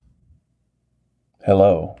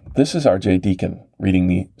Hello, this is R.J. Deacon reading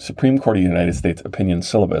the Supreme Court of the United States opinion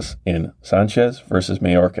syllabus in Sanchez versus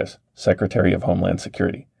Mayorkas, Secretary of Homeland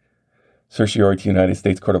Security. Certiorari to United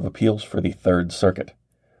States Court of Appeals for the Third Circuit.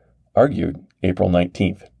 Argued April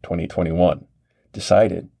 19th, 2021.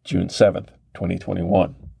 Decided June 7th,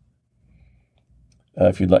 2021.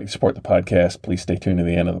 If you'd like to support the podcast, please stay tuned to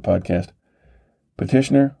the end of the podcast.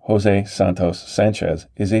 Petitioner Jose Santos Sanchez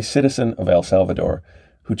is a citizen of El Salvador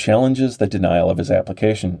who challenges the denial of his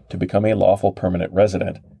application to become a lawful permanent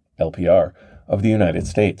resident, LPR, of the United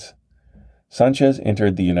States. Sanchez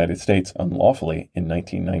entered the United States unlawfully in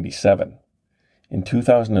 1997. In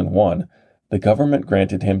 2001, the government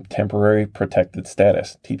granted him Temporary Protected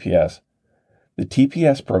Status, TPS. The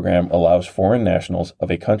TPS program allows foreign nationals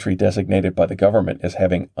of a country designated by the government as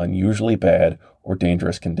having unusually bad or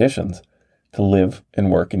dangerous conditions to live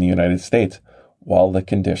and work in the United States while the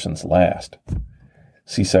conditions last.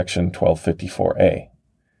 See Section 1254A.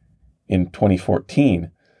 In 2014,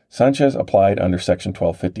 Sanchez applied under Section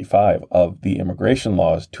 1255 of the immigration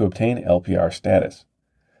laws to obtain LPR status.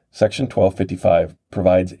 Section 1255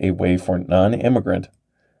 provides a way for non-immigrant,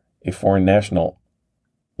 a foreign national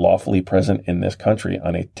lawfully present in this country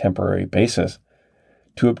on a temporary basis,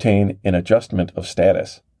 to obtain an adjustment of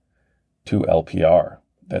status to LPR.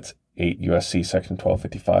 That's 8 U.S.C. Section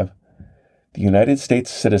 1255. The United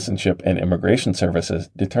States Citizenship and Immigration Services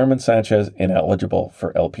determined Sanchez ineligible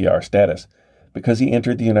for LPR status because he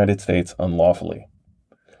entered the United States unlawfully.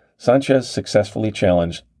 Sanchez successfully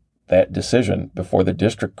challenged that decision before the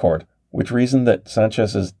district court, which reasoned that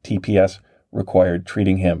Sanchez's TPS required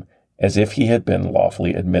treating him as if he had been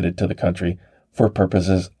lawfully admitted to the country for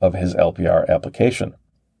purposes of his LPR application.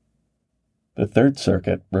 The Third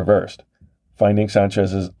Circuit reversed, finding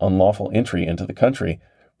Sanchez's unlawful entry into the country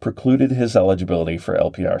precluded his eligibility for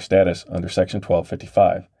LPR status under Section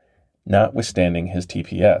 1255, notwithstanding his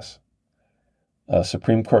TPS.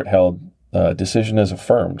 Supreme Court held decision is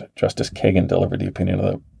affirmed. Justice Kagan delivered the opinion of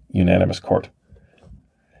the unanimous court.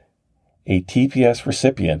 A TPS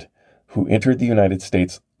recipient who entered the United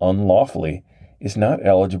States unlawfully is not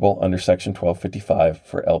eligible under Section 1255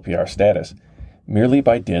 for LPR status merely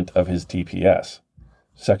by dint of his TPS.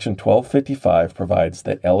 Section 1255 provides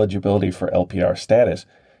that eligibility for LPR status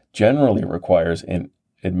generally requires an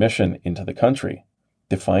admission into the country,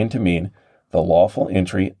 defined to mean the lawful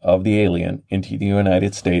entry of the alien into the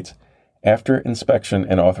United States after inspection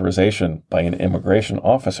and authorization by an immigration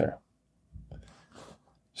officer.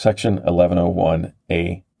 Section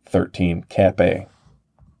 1101A.13 Cap A.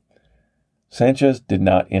 Sanchez did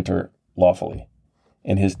not enter lawfully,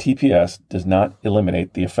 and his TPS does not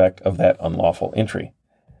eliminate the effect of that unlawful entry.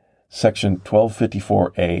 Section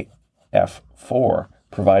 1254A F4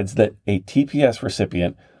 provides that a TPS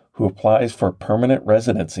recipient who applies for permanent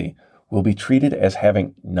residency will be treated as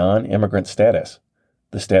having non-immigrant status,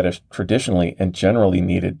 the status traditionally and generally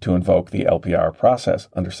needed to invoke the LPR process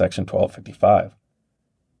under Section 1255.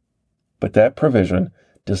 But that provision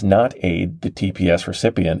does not aid the TPS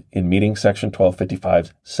recipient in meeting Section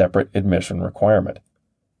 1255's separate admission requirement.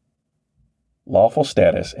 Lawful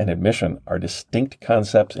status and admission are distinct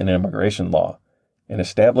concepts in immigration law, and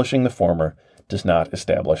establishing the former does not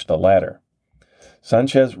establish the latter.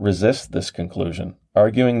 Sanchez resists this conclusion,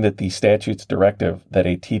 arguing that the statute's directive that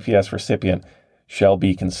a TPS recipient shall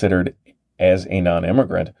be considered as a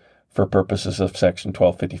non-immigrant for purposes of Section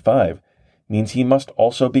 1255 means he must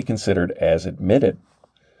also be considered as admitted.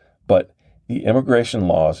 But the immigration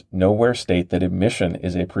laws nowhere state that admission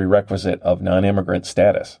is a prerequisite of non-immigrant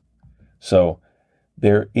status. So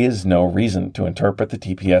there is no reason to interpret the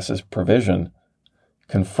TPS's provision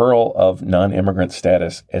conferral of non-immigrant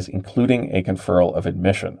status as including a conferral of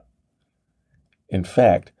admission. In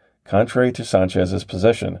fact, contrary to Sanchez's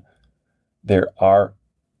position, there are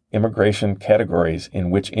immigration categories in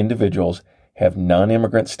which individuals have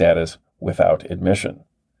non-immigrant status without admission.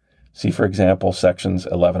 See, for example, Sections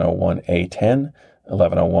 1101A10,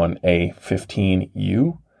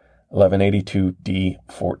 1101A15U,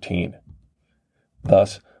 1182D14.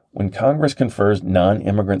 Thus, when Congress confers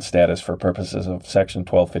non-immigrant status for purposes of Section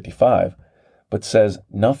 1255, but says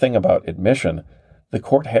nothing about admission, the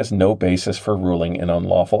court has no basis for ruling an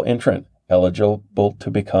unlawful entrant eligible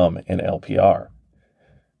to become an LPR.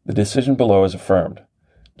 The decision below is affirmed.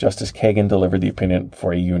 Justice Kagan delivered the opinion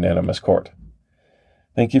for a unanimous court.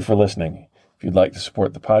 Thank you for listening. If you'd like to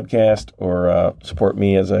support the podcast or support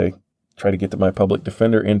me as I try to get to my public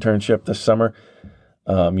defender internship this summer,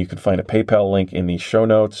 you can find a PayPal link in the show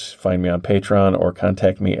notes, find me on Patreon, or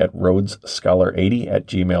contact me at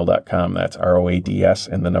rhodesscholar80@gmail.com. That's ROADS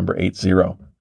and the number 80.